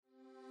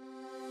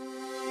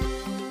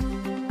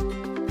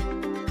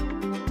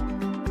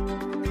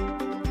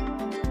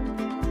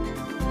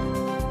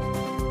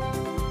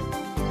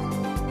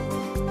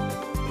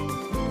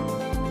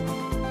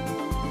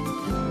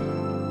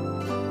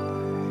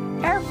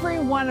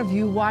one of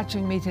you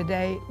watching me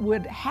today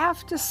would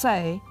have to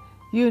say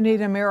you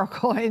need a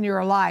miracle in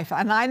your life.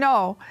 And I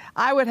know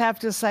I would have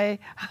to say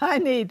I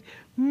need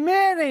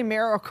many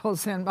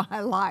miracles in my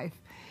life.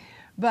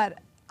 But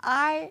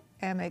I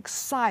am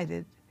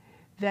excited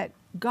that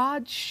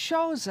God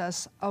shows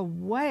us a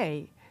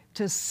way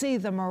to see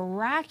the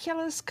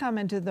miraculous come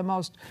into the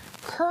most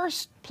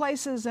cursed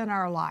places in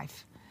our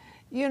life.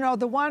 You know,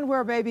 the one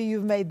where maybe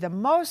you've made the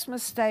most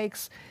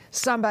mistakes,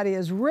 somebody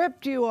has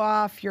ripped you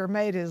off, your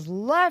mate has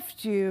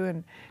left you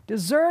and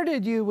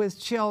deserted you with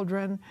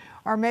children,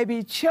 or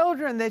maybe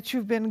children that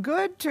you've been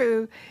good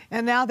to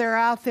and now they're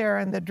out there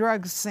in the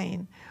drug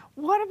scene.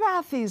 What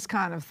about these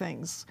kind of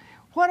things?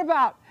 What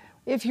about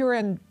if you're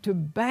into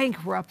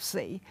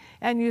bankruptcy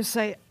and you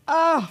say,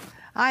 oh,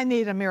 I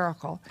need a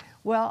miracle?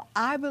 Well,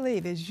 I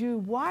believe as you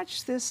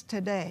watch this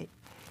today,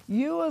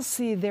 you will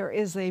see there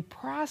is a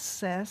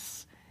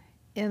process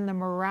in the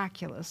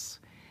miraculous.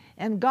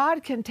 And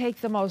God can take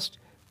the most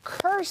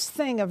cursed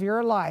thing of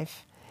your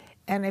life,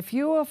 and if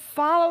you will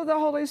follow the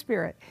Holy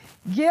Spirit,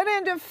 get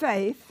into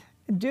faith,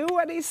 do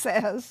what He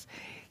says,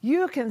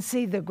 you can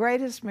see the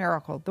greatest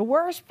miracle. The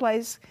worst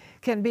place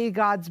can be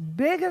God's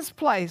biggest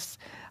place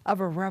of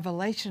a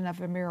revelation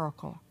of a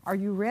miracle. Are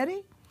you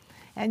ready?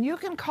 And you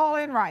can call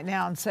in right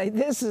now and say,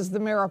 this is the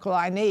miracle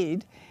I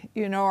need,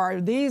 you know, or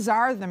these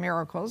are the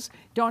miracles.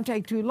 Don't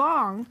take too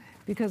long,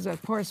 because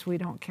of course we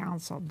don't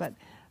counsel. But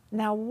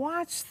now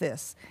watch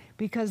this,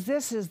 because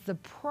this is the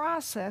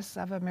process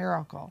of a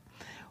miracle.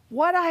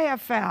 What I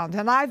have found,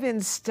 and I've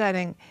been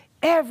studying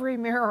every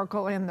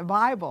miracle in the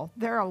Bible,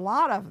 there are a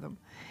lot of them,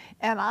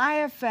 and I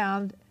have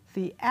found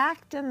the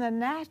act in the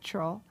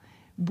natural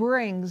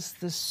brings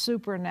the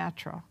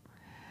supernatural.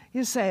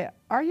 You say,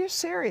 are you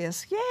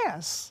serious?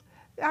 Yes.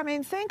 I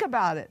mean, think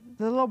about it.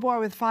 The little boy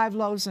with 5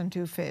 loaves and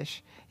 2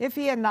 fish, if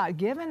he had not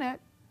given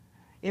it,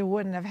 it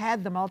wouldn't have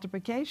had the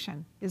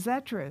multiplication. Is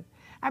that true?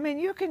 I mean,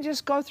 you can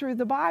just go through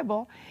the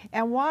Bible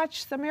and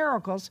watch the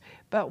miracles,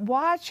 but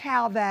watch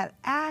how that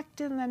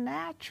act in the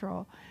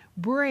natural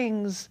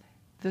brings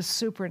the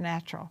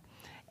supernatural.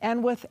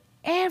 And with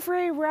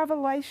every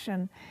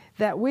revelation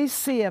that we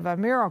see of a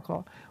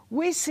miracle,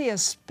 we see a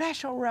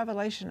special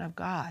revelation of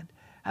God,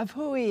 of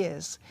who He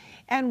is.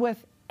 And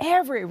with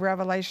every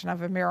revelation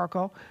of a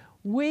miracle,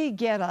 we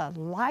get a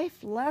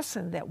life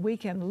lesson that we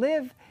can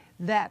live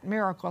that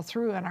miracle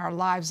through in our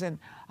lives in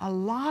a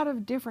lot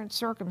of different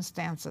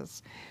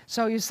circumstances.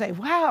 So you say,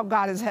 wow,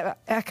 God is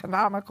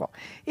economical.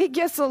 He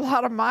gets a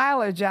lot of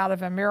mileage out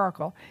of a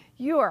miracle.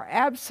 You are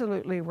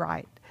absolutely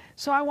right.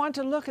 So I want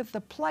to look at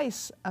the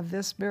place of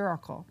this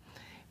miracle,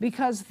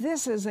 because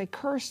this is a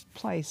cursed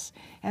place.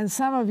 And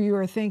some of you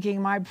are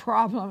thinking, my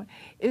problem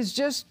is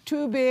just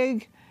too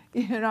big.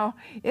 You know,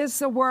 it's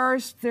the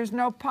worst. There's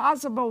no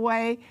possible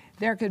way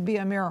there could be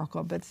a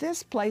miracle. But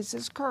this place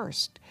is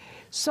cursed.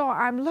 So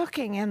I'm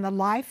looking in the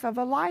life of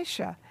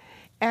Elisha,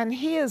 and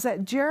he is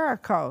at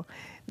Jericho.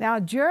 Now,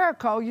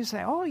 Jericho, you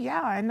say, oh,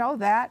 yeah, I know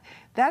that.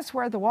 That's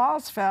where the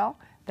walls fell.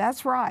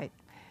 That's right.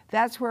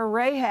 That's where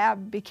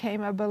Rahab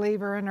became a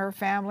believer in her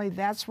family.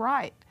 That's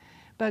right.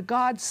 But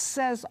God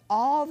says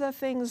all the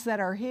things that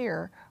are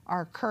here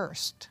are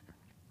cursed.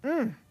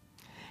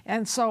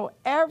 And so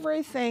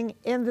everything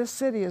in the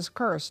city is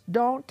cursed.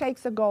 Don't take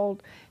the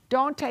gold,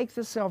 don't take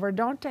the silver,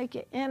 don't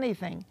take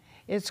anything.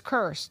 It's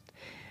cursed.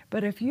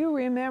 But if you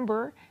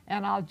remember,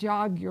 and I'll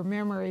jog your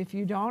memory if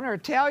you don't, or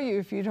tell you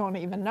if you don't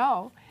even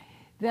know,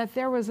 that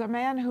there was a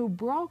man who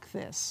broke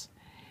this,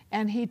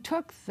 and he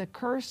took the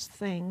cursed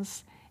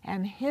things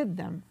and hid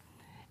them,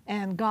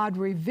 and God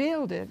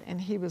revealed it,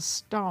 and he was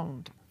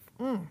stoned.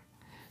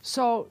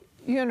 So,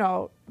 you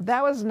know,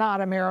 that was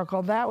not a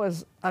miracle. That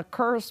was a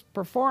curse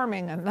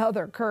performing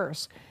another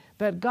curse.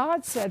 But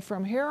God said,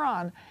 from here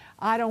on,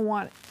 I don't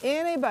want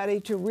anybody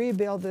to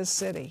rebuild this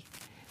city.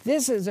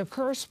 This is a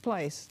cursed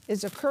place.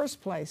 It's a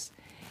cursed place.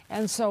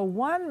 And so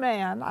one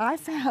man, I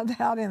found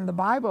out in the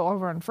Bible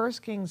over in 1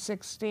 Kings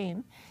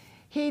 16,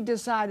 he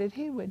decided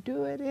he would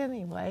do it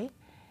anyway.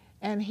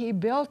 And he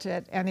built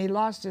it, and he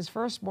lost his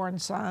firstborn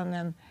son,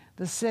 and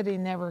the city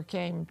never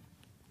came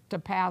to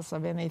pass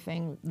of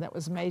anything that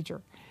was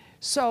major.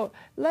 So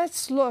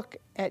let's look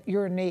at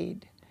your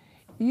need.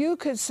 You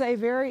could say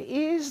very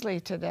easily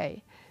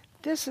today,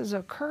 this is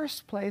a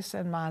cursed place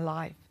in my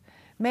life.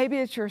 Maybe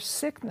it's your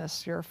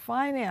sickness, your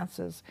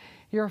finances,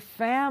 your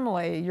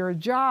family, your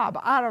job.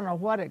 I don't know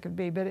what it could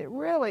be, but it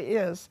really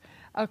is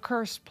a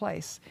cursed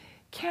place.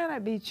 Can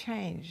it be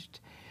changed?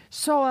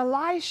 So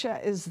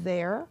Elisha is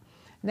there.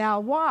 Now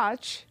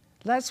watch.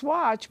 Let's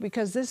watch,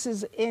 because this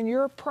is in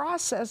your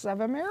process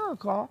of a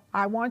miracle.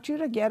 I want you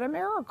to get a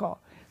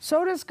miracle.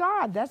 So does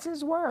God. That's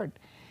His word.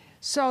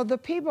 So the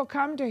people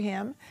come to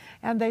him,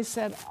 and they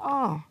said,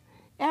 oh,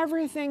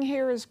 everything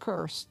here is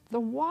cursed.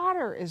 The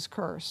water is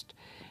cursed.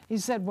 He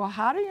said, well,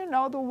 how do you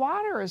know the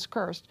water is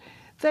cursed?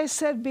 They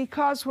said,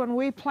 because when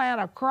we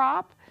plant a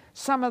crop,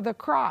 some of the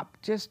crop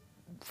just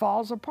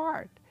falls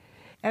apart.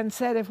 And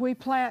said, if we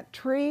plant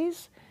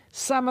trees,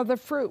 some of the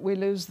fruit, we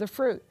lose the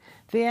fruit.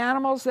 The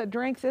animals that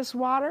drink this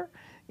water,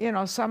 you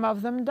know, some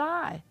of them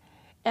die.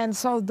 And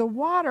so the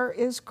water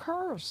is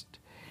cursed.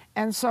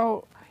 And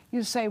so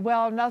you say,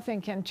 well,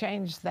 nothing can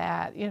change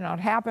that. You know, it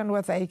happened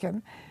with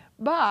Achan.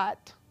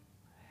 But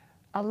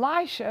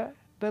Elisha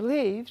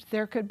believed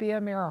there could be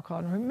a miracle.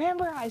 And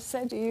remember I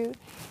said to you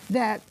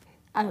that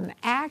an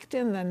act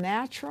in the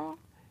natural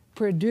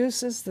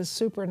produces the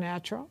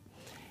supernatural.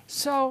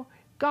 So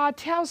God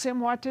tells him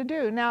what to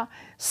do. Now,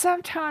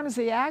 sometimes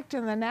the act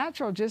in the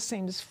natural just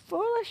seems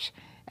foolish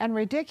and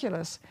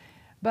ridiculous,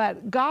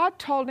 but God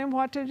told him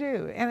what to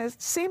do, and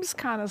it seems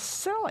kind of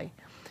silly.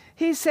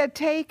 He said,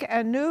 take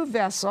a new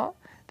vessel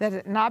that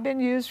had not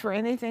been used for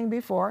anything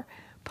before,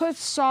 put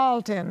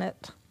salt in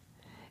it,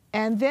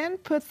 and then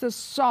put the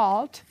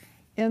salt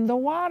in the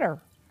water.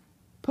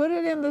 Put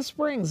it in the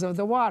springs of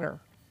the water.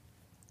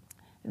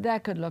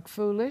 That could look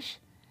foolish,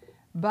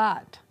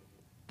 but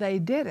they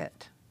did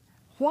it.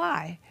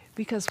 Why?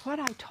 Because what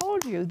I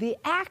told you, the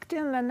act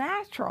in the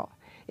natural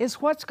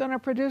is what's going to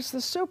produce the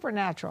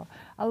supernatural.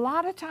 A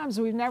lot of times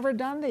we've never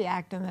done the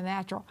act in the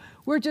natural.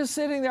 We're just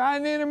sitting there, I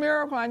need a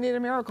miracle, I need a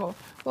miracle.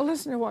 Well,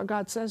 listen to what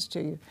God says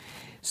to you.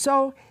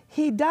 So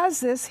he does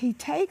this, he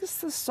takes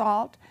the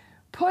salt,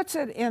 puts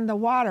it in the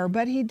water,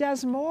 but he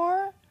does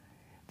more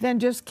than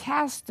just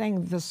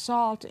casting the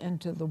salt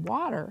into the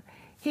water.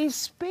 He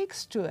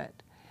speaks to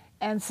it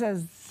and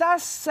says,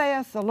 thus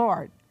saith the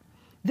Lord,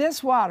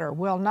 this water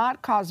will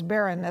not cause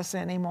barrenness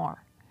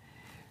anymore.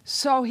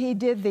 So he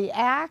did the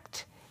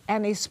act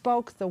and he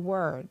spoke the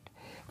word.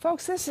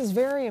 Folks, this is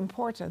very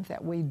important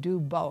that we do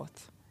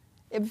both.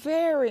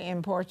 Very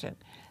important.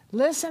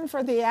 Listen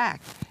for the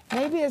act.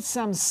 Maybe it's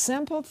some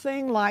simple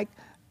thing like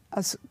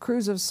a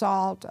cruse of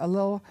salt, a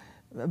little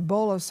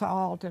bowl of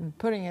salt and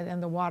putting it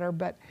in the water,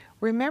 but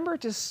remember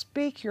to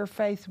speak your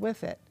faith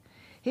with it.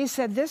 He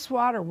said, this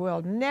water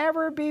will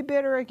never be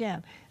bitter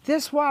again.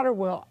 This water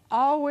will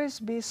always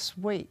be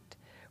sweet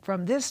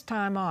from this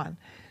time on.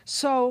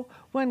 So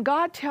when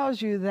God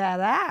tells you that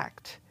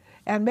act,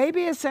 and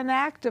maybe it's an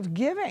act of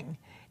giving,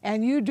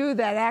 and you do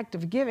that act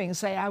of giving,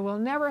 say, I will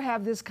never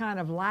have this kind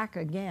of lack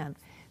again.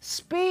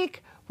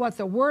 Speak what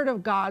the Word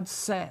of God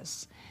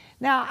says.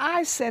 Now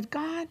I said,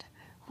 God,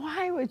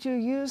 why would you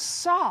use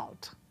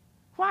salt?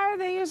 Why are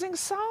they using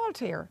salt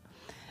here?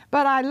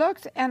 But I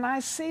looked and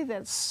I see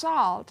that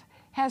salt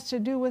has to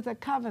do with a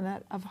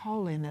covenant of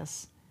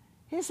holiness.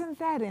 Isn't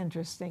that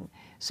interesting?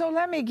 So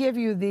let me give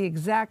you the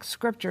exact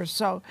scripture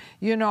so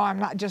you know I'm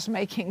not just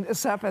making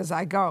this up as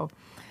I go.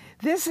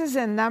 This is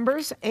in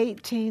Numbers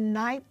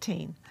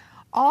 18:19.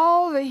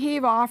 All the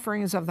heave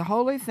offerings of the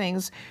holy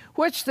things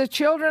which the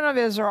children of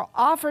Israel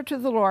offer to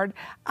the Lord,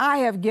 I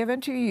have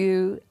given to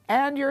you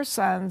and your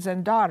sons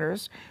and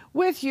daughters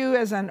with you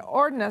as an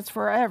ordinance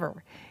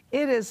forever.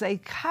 It is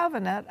a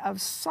covenant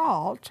of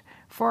salt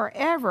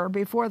forever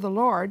before the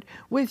Lord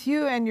with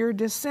you and your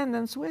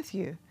descendants with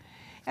you.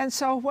 And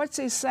so what's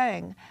he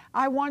saying?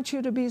 I want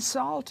you to be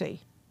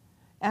salty,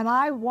 and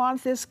I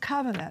want this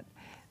covenant.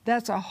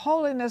 That's a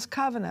holiness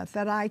covenant,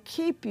 that I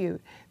keep you,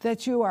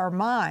 that you are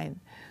mine.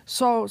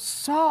 So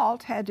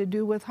salt had to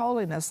do with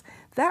holiness.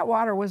 That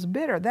water was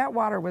bitter. That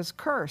water was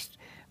cursed.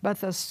 But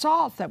the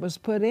salt that was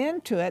put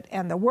into it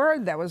and the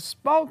word that was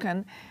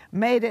spoken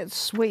made it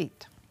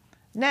sweet.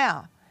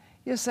 Now,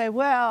 you say,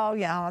 well,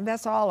 yeah,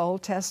 that's all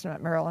Old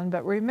Testament, Marilyn.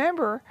 But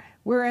remember,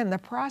 we're in the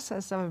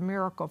process of a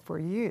miracle for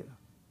you.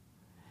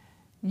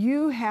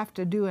 You have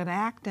to do an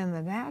act in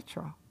the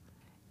natural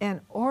in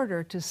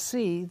order to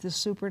see the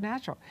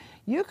supernatural.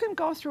 You can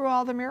go through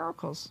all the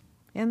miracles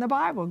in the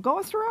Bible.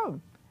 Go through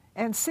them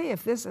and see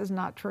if this is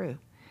not true.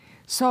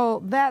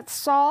 So that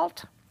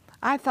salt,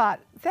 I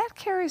thought, that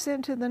carries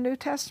into the New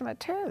Testament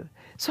too.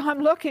 So I'm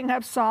looking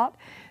up salt.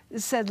 It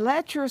said,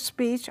 let your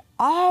speech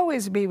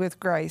always be with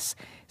grace,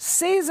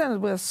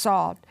 seasoned with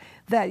salt,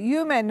 that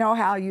you may know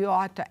how you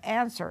ought to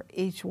answer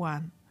each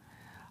one.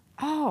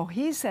 Oh,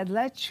 he said,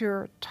 let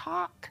your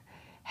talk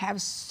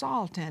have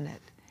salt in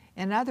it.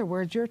 In other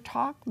words, your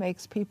talk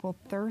makes people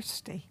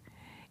thirsty.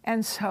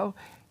 And so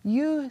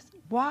you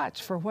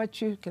watch for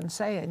what you can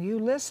say and you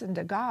listen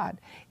to God.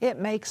 It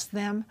makes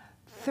them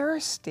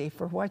thirsty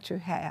for what you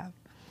have.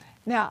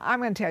 Now, I'm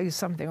going to tell you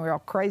something real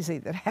crazy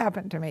that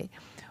happened to me.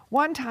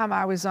 One time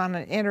I was on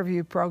an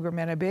interview program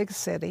in a big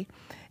city,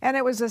 and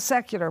it was a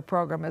secular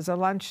program, it was a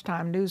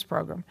lunchtime news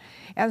program.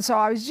 And so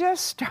I was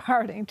just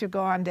starting to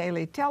go on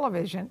daily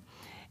television,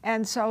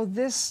 and so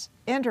this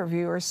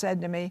interviewer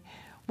said to me,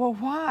 well,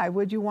 why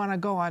would you want to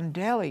go on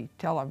daily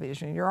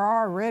television? You're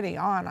already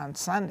on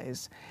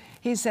Sundays.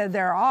 He said,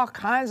 there are all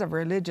kinds of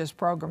religious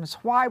programs.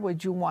 Why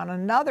would you want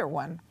another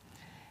one?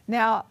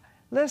 Now,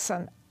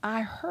 listen,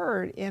 I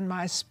heard in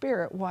my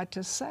spirit what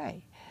to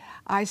say.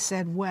 I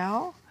said,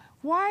 well,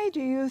 why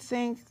do you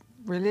think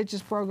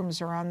religious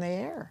programs are on the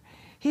air?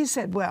 He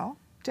said, well,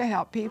 to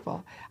help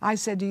people. I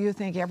said, do you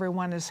think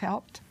everyone is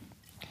helped?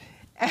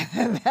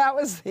 And that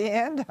was the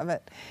end of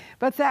it.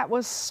 But that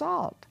was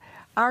salt.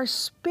 Our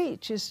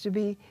speech is to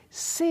be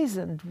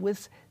seasoned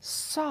with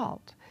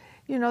salt.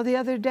 You know, the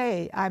other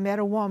day I met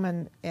a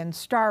woman in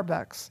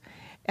Starbucks,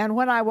 and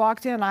when I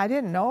walked in, I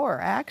didn't know her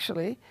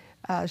actually.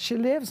 She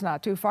lives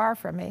not too far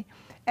from me.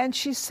 And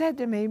she said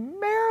to me,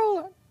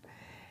 Marilyn,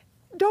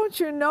 don't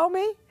you know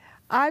me?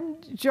 I'm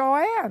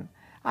Joanne.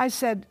 I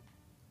said,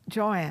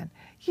 Joanne,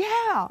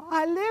 yeah,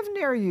 I live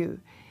near you.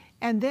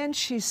 And then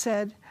she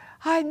said,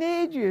 I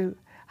need you.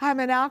 I'm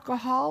an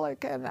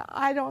alcoholic and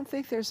I don't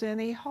think there's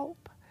any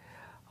hope.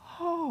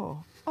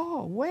 Oh,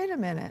 wait a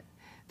minute.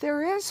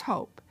 There is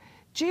hope.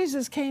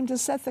 Jesus came to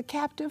set the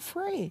captive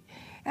free.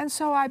 And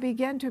so I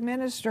began to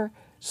minister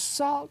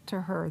salt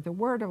to her, the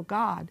Word of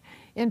God,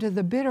 into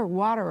the bitter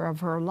water of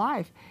her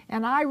life.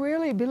 And I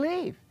really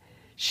believe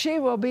she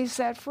will be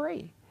set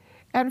free.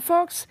 And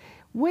folks,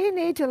 we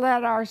need to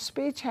let our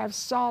speech have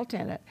salt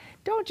in it.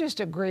 Don't just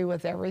agree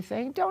with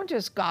everything. Don't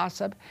just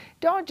gossip.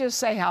 Don't just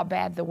say how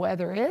bad the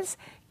weather is.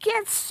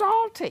 Get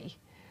salty.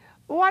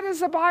 What does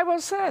the Bible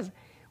say?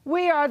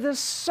 We are the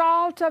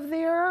salt of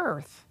the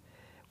earth.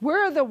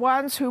 We're the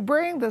ones who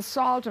bring the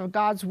salt of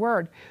God's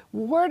Word.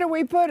 Where do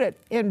we put it?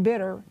 In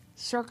bitter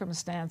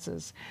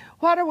circumstances.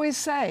 What do we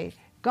say?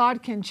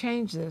 God can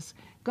change this.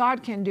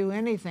 God can do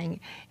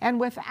anything. And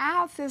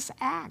without this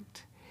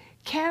act,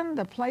 can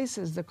the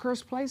places, the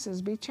cursed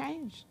places, be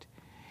changed?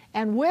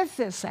 And with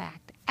this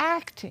act,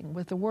 acting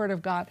with the Word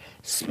of God,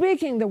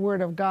 speaking the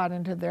Word of God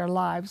into their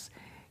lives,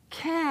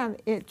 can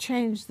it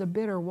change the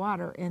bitter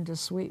water into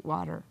sweet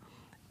water?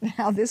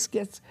 Now this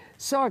gets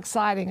so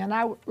exciting, and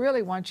I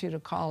really want you to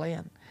call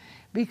in,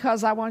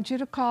 because I want you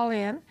to call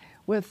in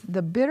with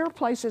the bitter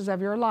places of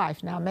your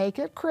life. Now make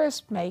it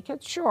crisp, make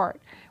it short.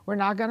 We're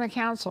not going to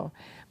counsel.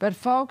 But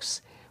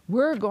folks,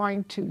 we're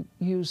going to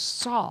use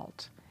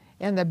salt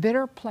in the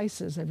bitter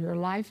places of your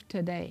life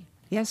today.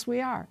 Yes,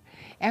 we are.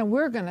 And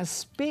we're going to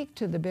speak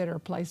to the bitter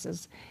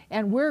places,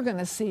 and we're going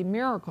to see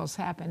miracles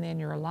happen in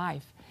your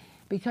life.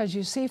 Because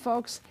you see,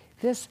 folks,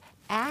 this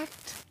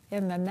act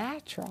in the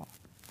natural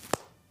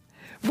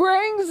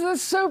brings the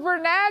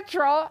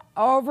supernatural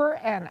over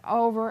and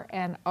over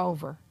and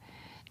over.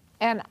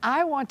 And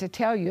I want to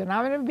tell you, and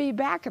I'm going to be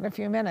back in a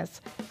few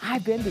minutes,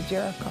 I've been to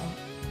Jericho.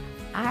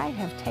 I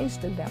have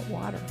tasted that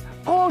water.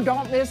 Oh,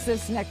 don't miss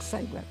this next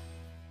segment.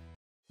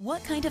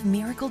 What kind of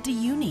miracle do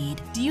you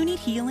need? Do you need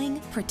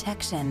healing,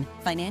 protection,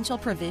 financial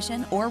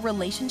provision, or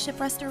relationship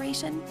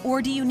restoration?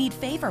 Or do you need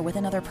favor with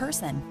another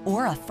person,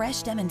 or a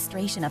fresh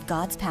demonstration of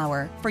God's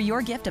power? For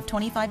your gift of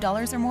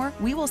 $25 or more,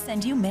 we will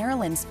send you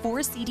Marilyn's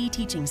 4-CD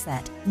teaching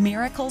set,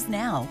 Miracles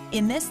Now.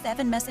 In this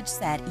 7-message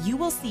set, you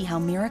will see how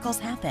miracles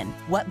happen,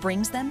 what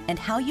brings them, and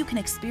how you can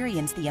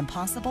experience the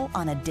impossible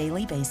on a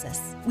daily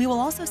basis. We will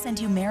also send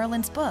you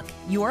Marilyn's book,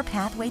 Your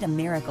Pathway to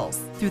Miracles.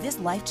 Through this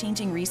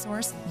life-changing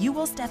resource, you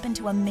will step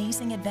into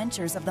amazing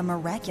adventures of the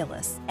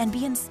miraculous and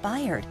be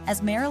inspired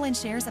as Marilyn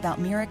shares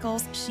about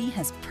miracles she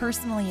has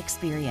personally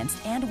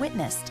experienced and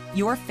witnessed.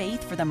 Your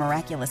faith for the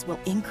miraculous will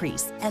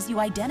increase as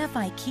you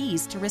identify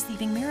keys to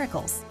receiving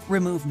miracles,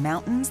 remove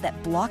mountains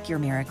that block your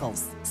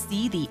miracles,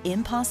 see the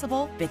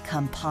impossible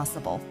become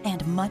possible,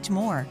 and much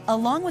more.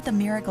 Along with the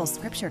miracle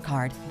scripture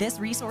card, this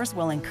resource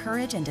will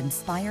encourage and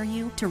inspire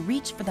you to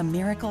reach for the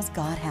miracles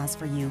God has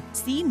for you.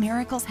 See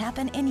miracles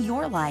happen in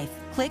your life.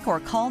 Click or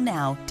call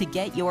now to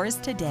get yours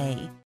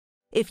today.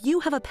 If you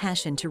have a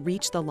passion to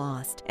reach the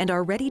lost and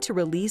are ready to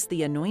release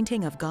the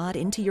anointing of God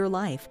into your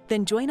life,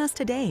 then join us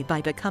today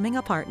by becoming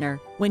a partner.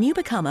 When you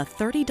become a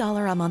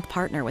 $30 a month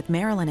partner with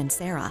Marilyn and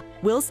Sarah,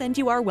 we'll send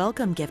you our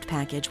welcome gift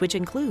package, which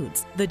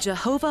includes the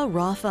Jehovah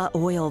Rapha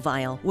oil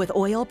vial with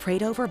oil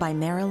prayed over by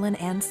Marilyn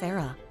and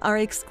Sarah, our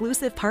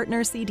exclusive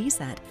partner CD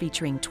set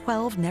featuring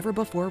 12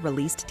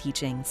 never-before-released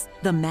teachings,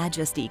 the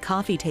Majesty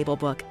coffee table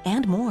book,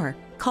 and more.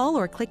 Call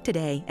or click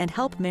today and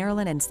help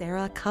Marilyn and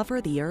Sarah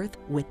cover the earth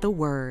with the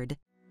Word.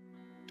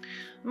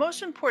 The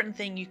most important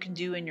thing you can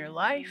do in your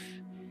life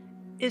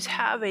is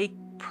have a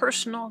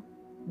personal,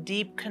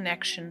 deep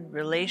connection,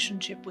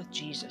 relationship with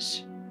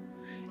Jesus.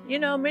 You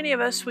know, many of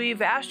us,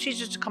 we've asked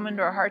Jesus to come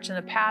into our hearts in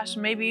the past.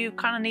 Maybe you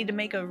kind of need to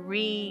make a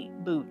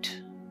reboot,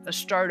 a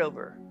start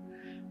over.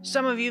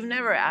 Some of you have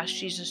never asked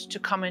Jesus to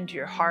come into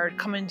your heart,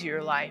 come into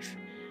your life.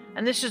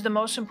 And this is the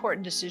most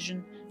important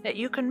decision that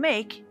you can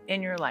make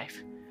in your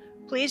life.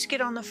 Please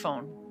get on the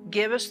phone.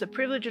 Give us the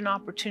privilege and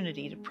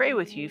opportunity to pray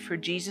with you for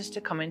Jesus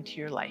to come into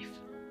your life.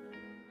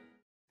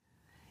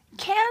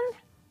 Can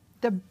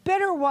the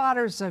bitter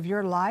waters of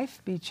your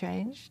life be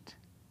changed?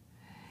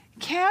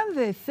 Can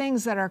the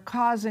things that are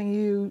causing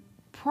you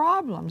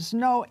problems,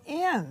 no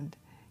end,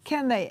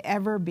 can they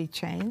ever be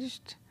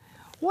changed?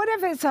 What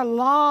if it's a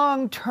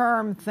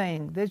long-term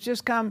thing that's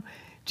just come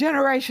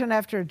generation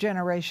after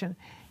generation?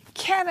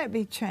 Can it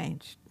be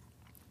changed?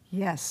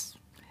 Yes.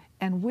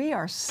 And we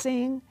are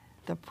seeing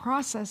the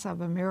process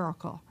of a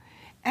miracle,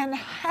 and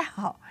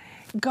how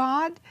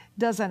God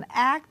does an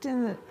act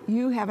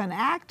you have an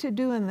act to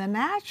do in the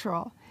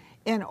natural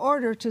in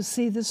order to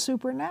see the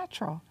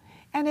supernatural.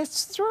 And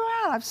it's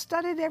throughout. I've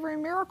studied every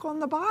miracle in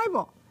the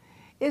Bible.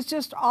 It's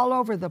just all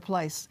over the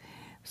place.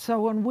 So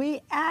when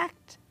we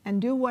act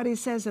and do what He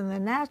says in the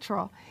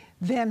natural,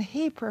 then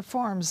He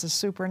performs the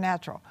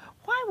supernatural.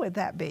 Why would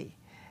that be?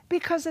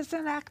 Because it's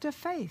an act of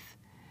faith.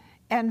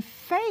 And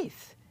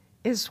faith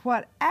is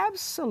what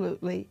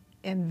absolutely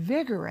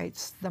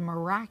invigorates the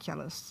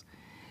miraculous.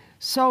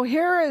 So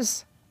here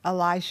is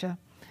Elisha.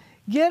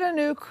 Get a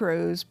new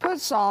cruse, put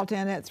salt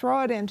in it,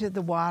 throw it into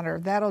the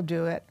water. That'll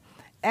do it.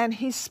 And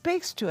he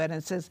speaks to it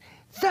and says,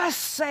 thus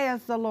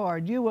saith the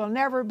Lord, you will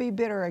never be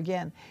bitter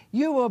again.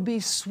 You will be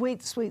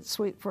sweet, sweet,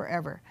 sweet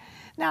forever.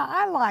 Now,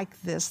 I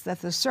like this, that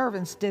the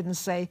servants didn't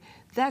say,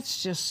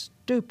 that's just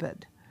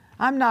stupid.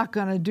 I'm not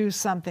going to do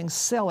something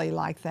silly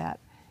like that.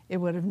 It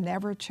would have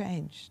never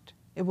changed.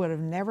 It would have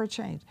never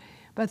changed.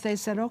 But they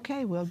said,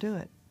 okay, we'll do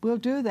it. We'll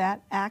do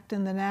that act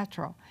in the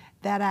natural,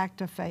 that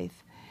act of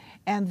faith.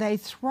 And they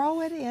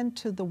throw it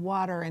into the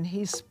water, and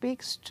he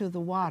speaks to the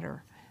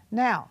water.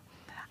 Now,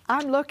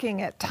 I'm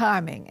looking at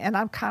timing, and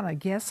I'm kind of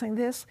guessing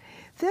this.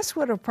 This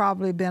would have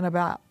probably been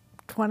about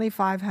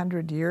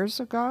 2,500 years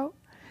ago.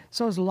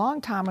 So it was a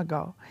long time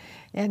ago.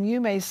 And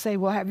you may say,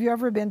 well, have you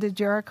ever been to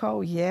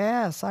Jericho?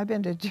 Yes, I've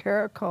been to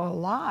Jericho a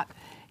lot,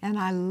 and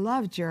I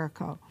love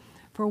Jericho.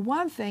 For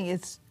one thing,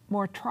 it's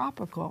more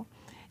tropical,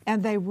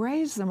 and they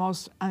raise the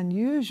most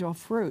unusual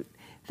fruit.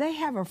 They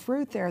have a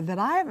fruit there that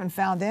I haven't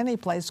found any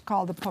place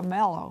called the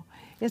pomelo.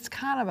 It's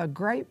kind of a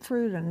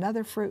grapefruit and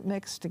another fruit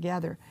mixed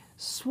together.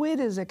 Sweet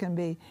as it can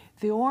be.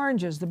 The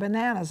oranges, the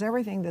bananas,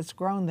 everything that's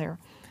grown there.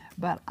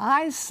 But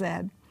I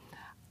said,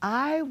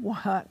 I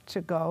want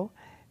to go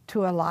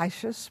to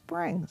Elisha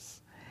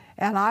Springs,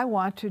 and I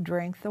want to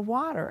drink the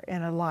water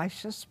in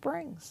Elisha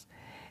Springs.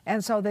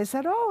 And so they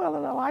said, oh,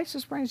 well, Elisha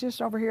Springs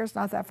just over here. It's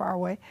not that far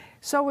away.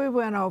 So we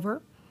went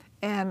over,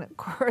 and of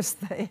course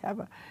they have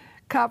a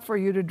cup for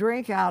you to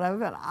drink out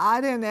of, and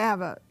I didn't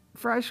have a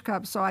fresh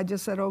cup, so I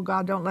just said, oh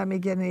God, don't let me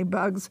get any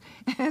bugs.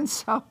 And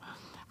so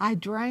I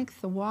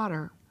drank the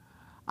water.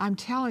 I'm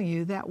telling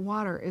you, that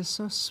water is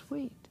so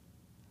sweet.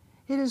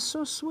 It is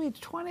so sweet.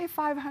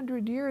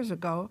 2,500 years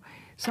ago,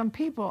 some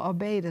people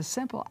obeyed a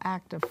simple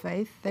act of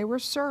faith. They were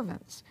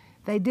servants.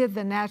 They did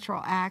the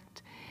natural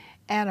act,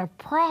 and a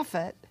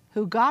prophet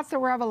who got the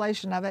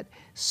revelation of it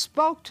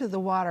spoke to the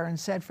water and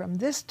said, from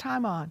this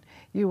time on,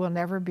 you will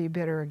never be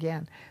bitter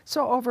again.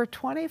 So over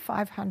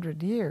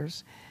 2,500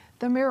 years,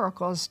 the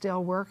miracle is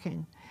still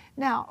working.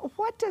 Now,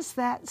 what does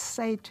that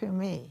say to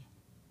me?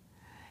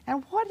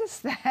 And what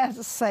does that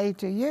say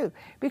to you?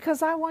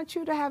 Because I want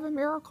you to have a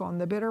miracle in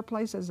the bitter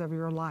places of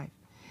your life.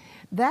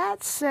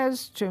 That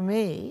says to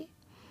me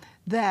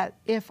that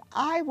if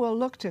I will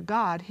look to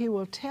God, He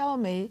will tell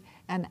me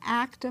an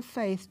act of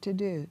faith to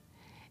do.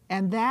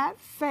 And that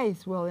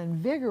faith will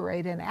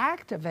invigorate and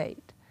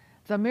activate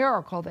the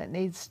miracle that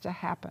needs to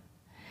happen.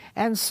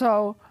 And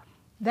so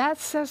that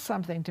says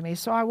something to me.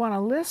 So I want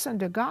to listen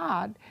to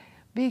God,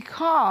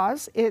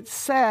 because it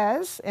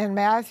says in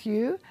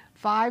Matthew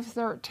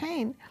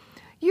 5:13,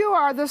 you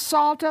are the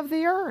salt of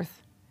the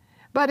earth.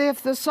 But if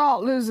the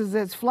salt loses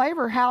its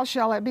flavor, how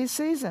shall it be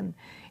seasoned?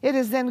 It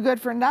is then good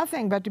for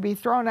nothing but to be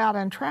thrown out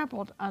and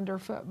trampled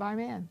underfoot by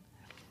men.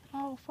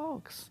 Oh,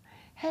 folks,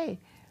 hey,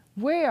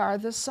 we are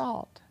the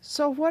salt.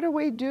 So what do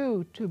we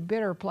do to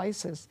bitter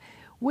places?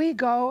 We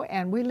go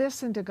and we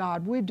listen to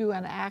God. We do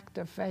an act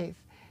of faith.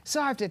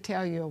 So I have to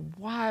tell you a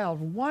wild,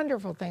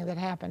 wonderful thing that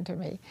happened to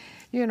me.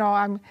 You know,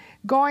 I'm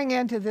going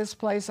into this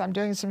place, I'm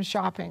doing some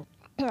shopping.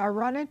 I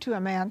run into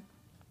a man,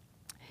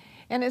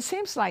 and it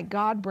seems like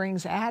God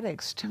brings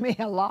addicts to me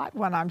a lot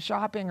when I'm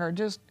shopping or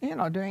just, you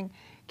know, doing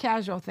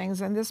casual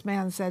things. And this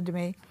man said to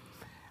me,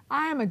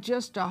 I'm a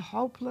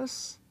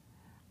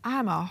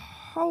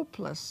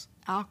hopeless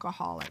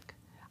alcoholic.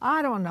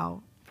 I don't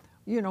know,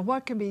 you know,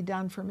 what can be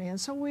done for me.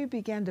 And so we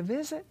began to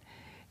visit,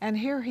 and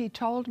here he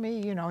told me,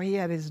 you know, he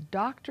had his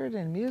doctorate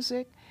in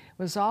music,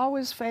 was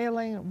always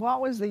failing. What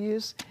was the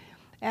use?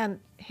 And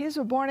he's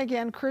a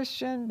born-again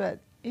Christian, but,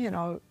 you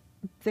know,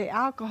 the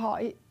alcohol,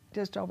 it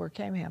just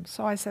overcame him.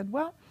 So I said,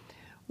 well,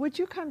 would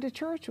you come to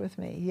church with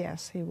me?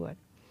 Yes, he would.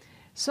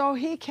 So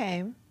he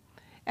came,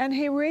 and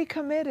he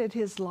recommitted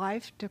his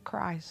life to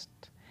Christ.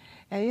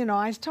 And, you know,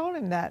 I told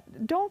him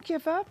that, don't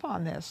give up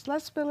on this.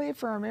 Let's believe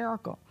for a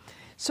miracle.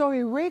 So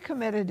he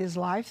recommitted his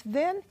life.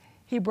 Then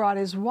he brought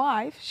his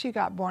wife. She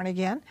got born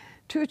again.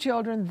 2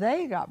 children,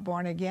 they got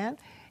born again.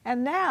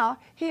 And now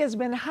he has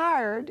been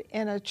hired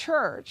in a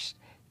church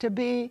to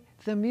be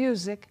the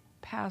music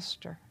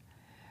pastor.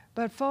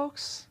 But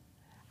folks,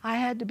 I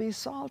had to be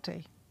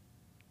salty.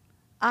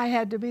 I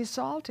had to be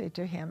salty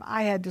to him.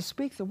 I had to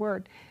speak the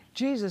word.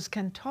 Jesus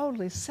can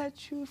totally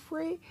set you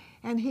free,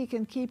 and He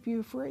can keep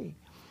you free.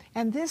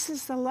 And this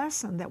is the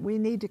lesson that we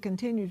need to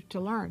continue to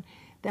learn,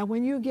 that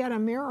when you get a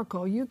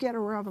miracle, you get a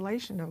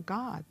revelation of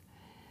God,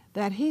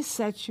 that He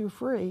sets you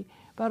free,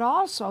 but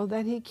also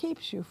that He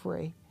keeps you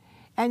free.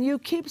 And you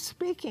keep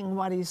speaking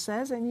what He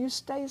says, and you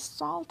stay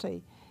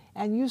salty,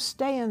 and you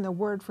stay in the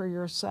Word for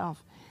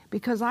yourself.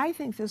 Because I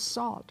think this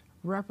salt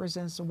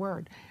represents the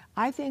Word.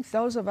 I think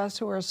those of us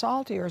who are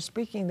salty are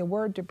speaking the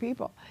Word to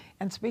people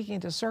and speaking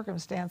to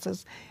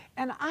circumstances.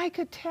 And I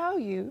could tell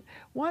you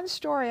one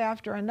story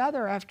after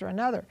another after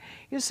another.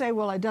 You say,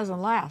 well, it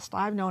doesn't last.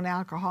 I've known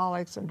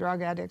alcoholics and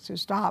drug addicts who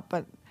stop,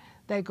 but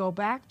they go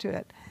back to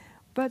it.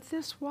 But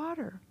this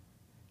water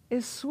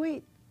is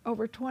sweet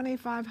over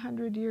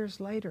 2,500 years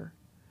later.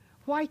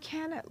 Why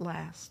can't it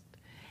last?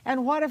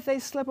 And what if they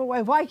slip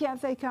away? Why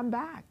can't they come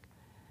back?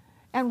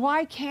 And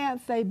why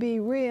can't they be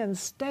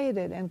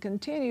reinstated and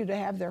continue to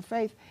have their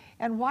faith?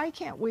 And why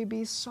can't we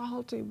be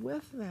salty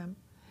with them?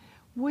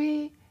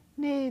 We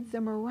need the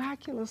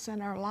miraculous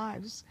in our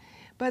lives.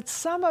 But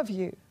some of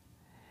you,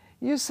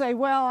 you say,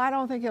 well, I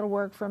don't think it'll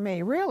work for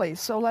me. Really?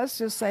 So let's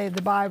just say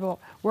the Bible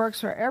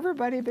works for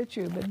everybody but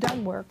you, but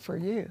doesn't work for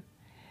you.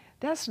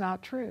 That's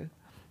not true.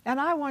 And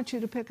I want you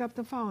to pick up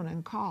the phone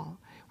and call.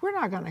 We're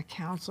not going to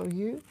counsel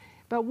you,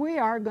 but we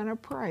are going to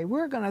pray.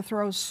 We're going to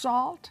throw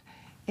salt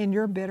in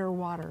your bitter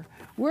water.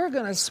 We're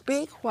going to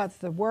speak what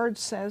the Word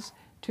says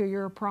to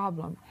your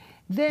problem.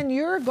 Then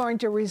you're going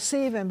to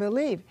receive and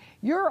believe.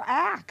 Your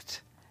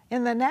act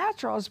in the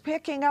natural is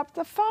picking up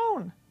the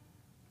phone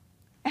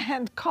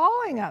and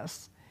calling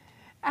us.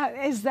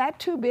 Is that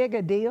too big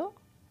a deal?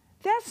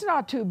 That's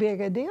not too big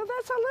a deal.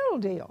 That's a little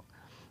deal.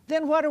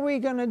 Then what are we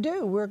going to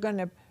do? We're going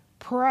to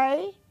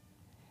pray,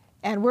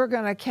 and we're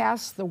going to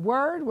cast the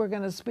Word. We're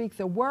going to speak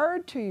the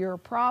Word to your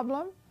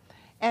problem,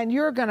 and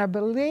you're going to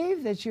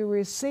believe that you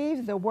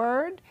receive the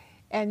Word,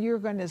 and you're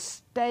going to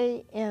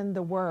stay in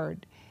the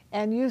Word.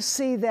 And you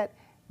see that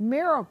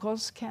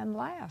miracles can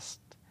last.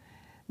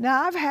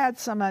 Now, I've had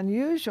some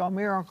unusual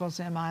miracles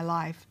in my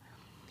life.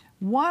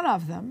 One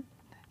of them,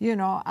 you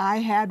know, I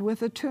had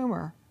with a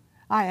tumor.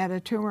 I had a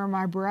tumor in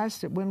my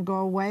breast. It wouldn't go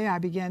away.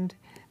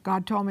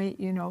 God told me,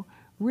 you know,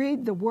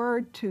 read the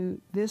Word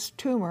to this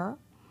tumor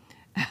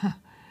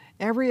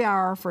every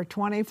hour for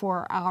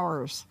 24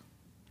 hours.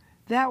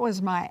 That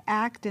was my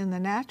act in the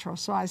natural.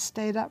 So I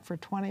stayed up for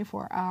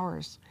 24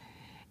 hours.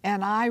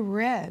 And I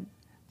read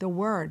the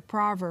Word,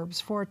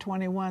 Proverbs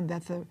 4:21,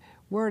 that the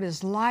Word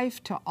is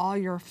life to all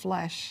your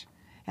flesh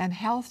and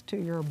health to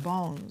your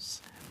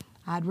bones.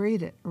 I'd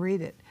read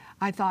it.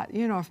 I thought,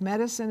 you know, if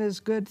medicine is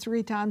good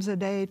 3 times a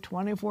day,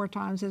 24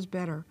 times is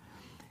better.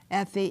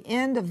 At the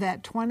end of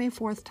that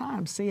 24th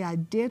time, see, I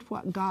did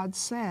what God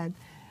said.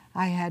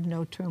 I had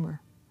no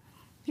tumor.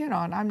 You know,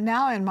 and I'm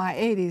now in my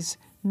 80s,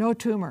 no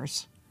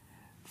tumors.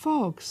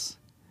 Folks,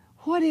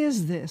 what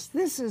is this?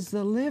 This is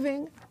the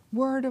living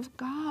Word of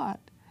God.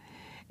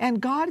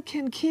 And God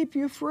can keep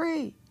you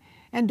free.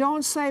 And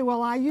don't say,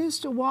 well, I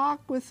used to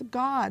walk with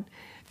God,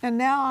 and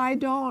now I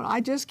don't.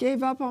 I just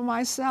gave up on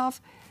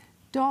myself.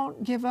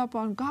 Don't give up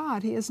on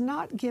God. He has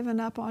not given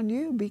up on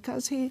you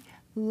because He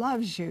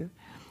loves you.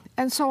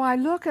 And so I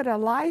look at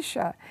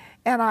Elisha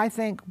and I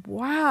think,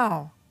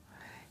 wow,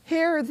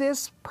 here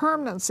this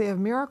permanency of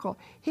miracle.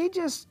 He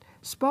just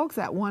spoke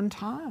that one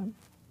time.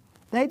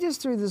 They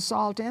just threw the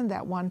salt in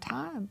that one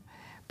time.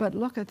 But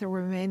look at the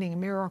remaining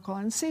miracle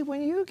and see,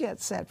 when you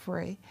get set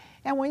free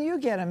and when you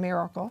get a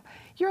miracle,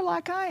 you're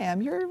like I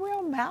am. You're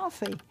real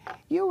mouthy.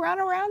 You run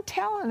around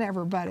telling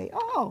everybody,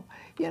 oh,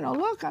 you know,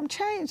 look, I'm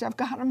changed. I've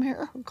got a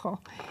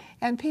miracle.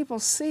 And people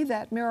see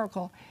that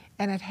miracle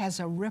and it has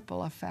a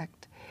ripple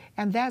effect.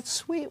 And that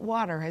sweet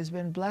water has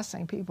been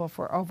blessing people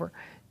for over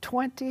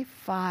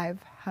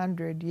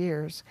 2,500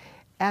 years.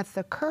 At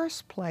the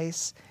cursed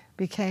place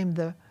became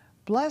the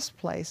blessed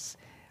place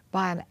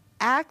by an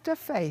act of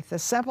faith, a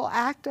simple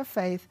act of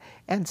faith,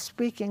 and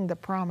speaking the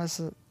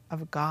promises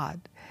of God.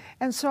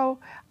 And so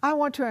I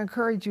want to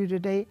encourage you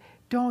today,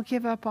 don't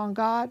give up on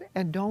God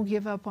and don't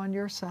give up on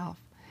yourself.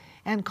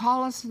 And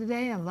call us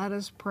today and let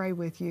us pray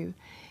with you.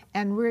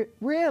 And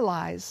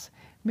realize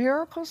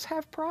miracles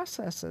have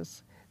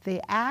processes.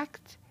 The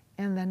act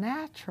in the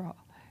natural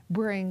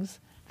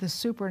brings the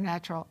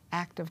supernatural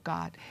act of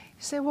God.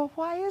 You say, well,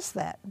 why is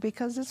that?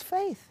 Because it's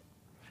faith.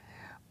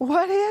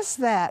 What is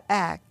that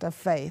act of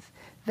faith?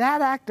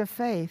 That act of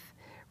faith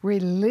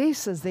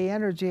releases the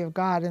energy of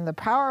God and the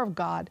power of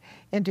God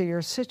into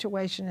your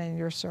situation and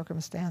your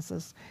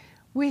circumstances.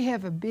 We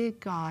have a big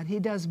God. He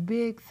does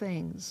big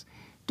things.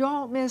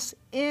 Don't miss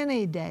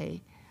any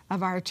day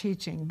of our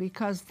teaching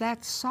because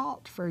that's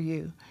salt for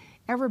you.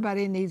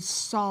 Everybody needs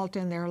salt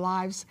in their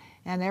lives,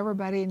 and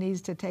everybody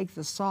needs to take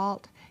the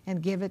salt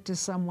and give it to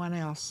someone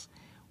else.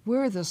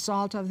 We're the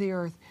salt of the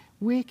earth.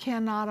 We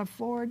cannot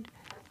afford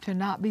to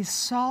not be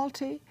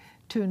salty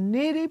to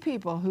needy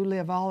people who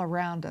live all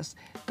around us.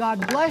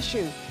 God bless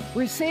you.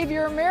 Receive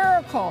your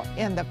miracle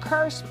in the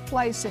cursed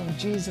place in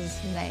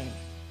Jesus' name.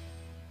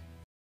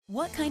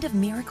 What kind of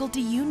miracle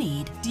do you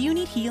need? Do you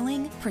need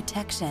healing,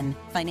 protection,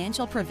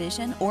 financial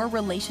provision, or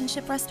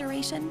relationship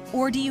restoration?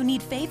 Or do you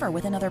need favor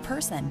with another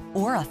person?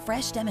 Or a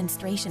fresh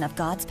demonstration of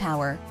God's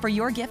power? For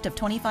your gift of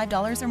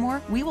 $25 or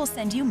more, we will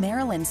send you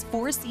Marilyn's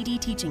 4-CD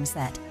teaching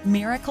set,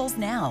 Miracles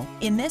Now.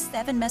 In this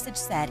 7-message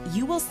set,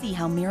 you will see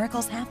how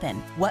miracles happen,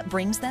 what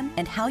brings them,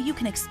 and how you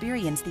can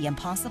experience the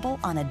impossible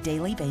on a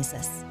daily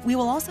basis. We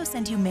will also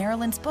send you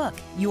Marilyn's book,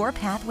 Your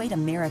Pathway to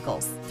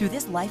Miracles. Through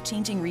this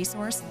life-changing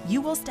resource,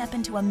 you will step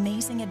into a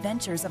amazing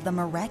adventures of the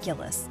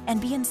miraculous and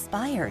be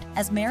inspired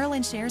as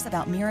Marilyn shares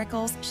about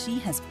miracles she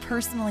has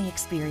personally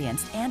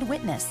experienced and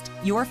witnessed.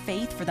 Your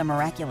faith for the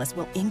miraculous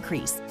will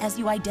increase as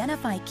you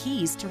identify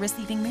keys to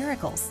receiving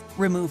miracles,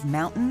 remove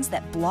mountains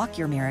that block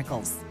your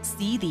miracles,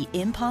 see the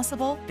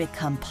impossible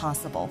become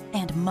possible,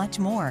 and much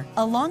more.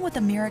 Along with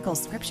the Miracle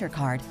Scripture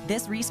Card,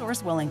 this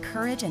resource will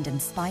encourage and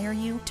inspire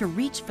you to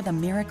reach for the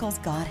miracles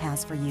God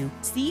has for you.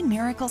 See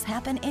miracles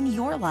happen in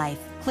your life.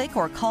 Click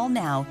or call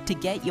now to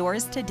get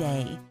yours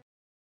today.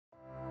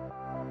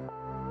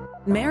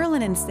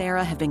 Marilyn and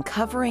Sarah have been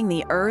covering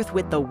the earth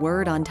with the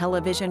Word on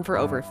television for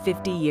over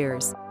 50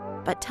 years.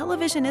 But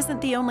television isn't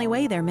the only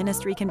way their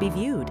ministry can be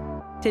viewed.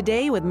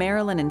 Today with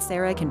Marilyn and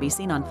Sarah can be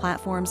seen on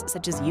platforms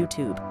such as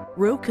YouTube,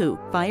 Roku,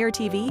 Fire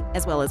TV,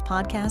 as well as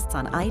podcasts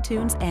on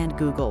iTunes and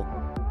Google.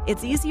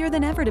 It's easier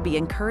than ever to be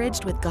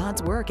encouraged with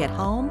God's work at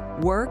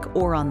home, work,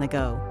 or on the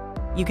go.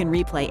 You can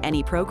replay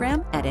any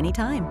program at any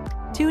time.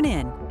 Tune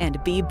in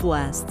and be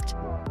blessed.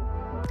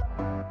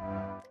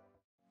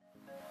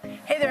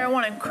 Hey there, I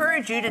want to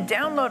encourage you to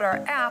download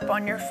our app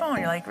on your phone.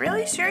 You're like,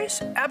 really?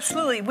 Serious?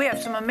 Absolutely. We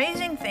have some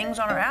amazing things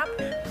on our app,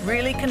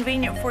 really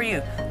convenient for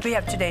you. We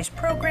have today's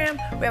program.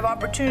 We have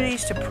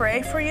opportunities to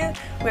pray for you.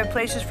 We have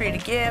places for you to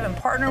give and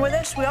partner with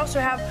us. We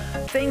also have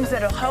things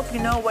that will help you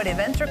know what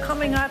events are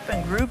coming up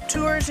and group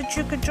tours that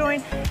you could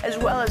join, as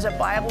well as a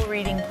Bible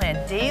reading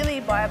plan, daily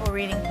Bible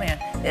reading plan.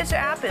 This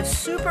app is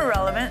super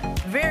relevant,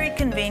 very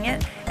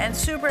convenient, and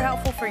super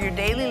helpful for your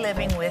daily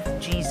living with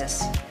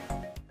Jesus.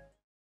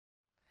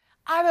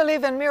 I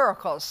believe in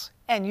miracles,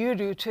 and you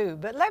do too,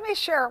 but let me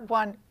share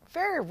one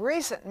very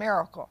recent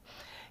miracle.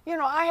 You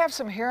know, I have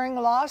some hearing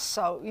loss,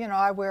 so,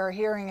 I wear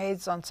hearing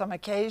aids on some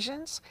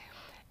occasions,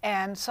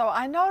 and so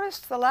I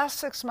noticed the last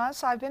 6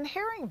 months I've been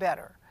hearing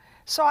better.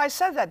 So I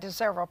said that to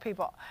several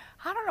people.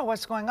 I don't know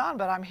what's going on,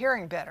 but I'm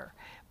hearing better.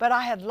 But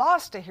I had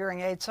lost a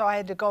hearing aid, so I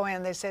had to go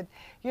in. They said,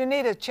 you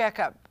need a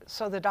checkup.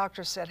 So the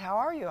doctor said, how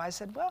are you? I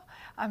said, well,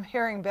 I'm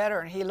hearing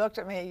better. And he looked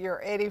at me,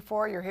 you're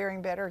 84, you're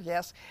hearing better?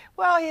 Yes.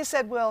 Well, he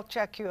said, we'll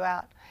check you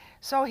out.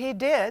 So he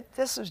did.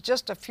 This was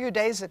just a few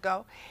days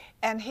ago.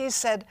 And he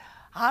said,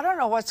 I don't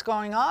know what's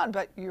going on,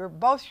 but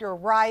both your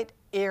right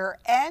ear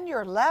and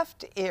your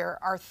left ear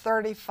are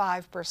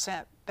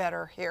 35%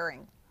 better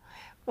hearing.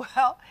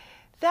 Well,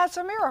 that's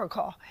a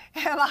miracle.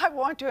 And I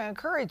want to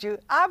encourage you.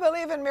 I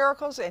believe in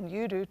miracles, and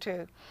you do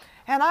too.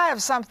 And I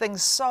have something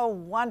so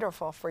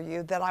wonderful for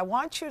you that I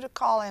want you to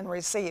call and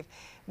receive.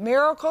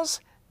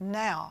 Miracles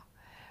now.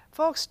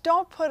 Folks,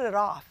 don't put it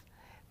off.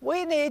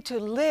 We need to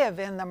live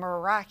in the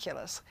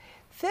miraculous.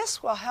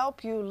 This will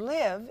help you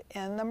live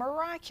in the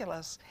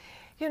miraculous.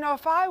 You know,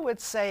 if I would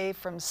say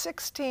from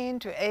 16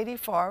 to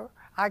 84,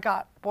 I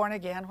got born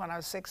again when I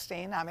was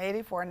 16, I'm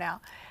 84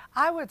 now,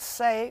 I would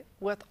say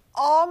with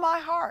all my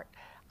heart,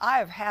 I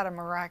have had a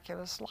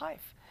miraculous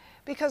life,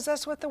 because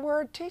that's what the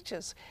Word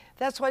teaches.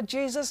 That's what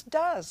Jesus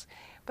does.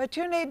 But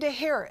you need to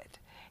hear it.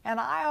 And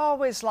I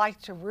always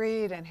like to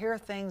read and hear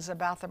things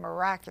about the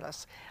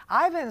miraculous.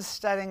 I've been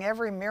studying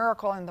every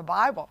miracle in the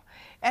Bible,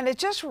 and it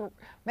just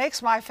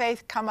makes my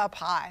faith come up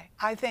high.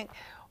 I think,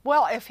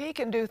 well, if he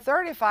can do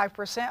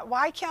 35%,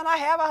 why can't I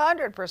have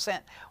 100%?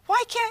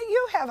 Why can't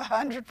you have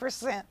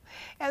 100%?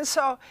 And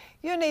so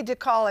you need to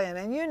call in,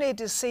 and you need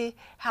to see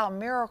how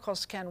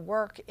miracles can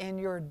work in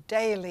your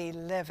daily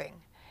living,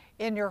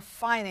 in your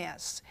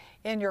finance,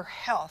 in your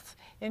health,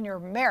 in your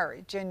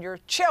marriage, in your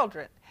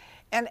children,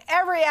 in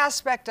every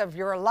aspect of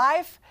your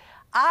life.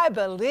 I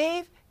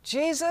believe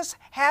Jesus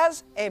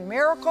has a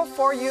miracle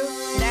for you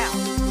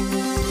now.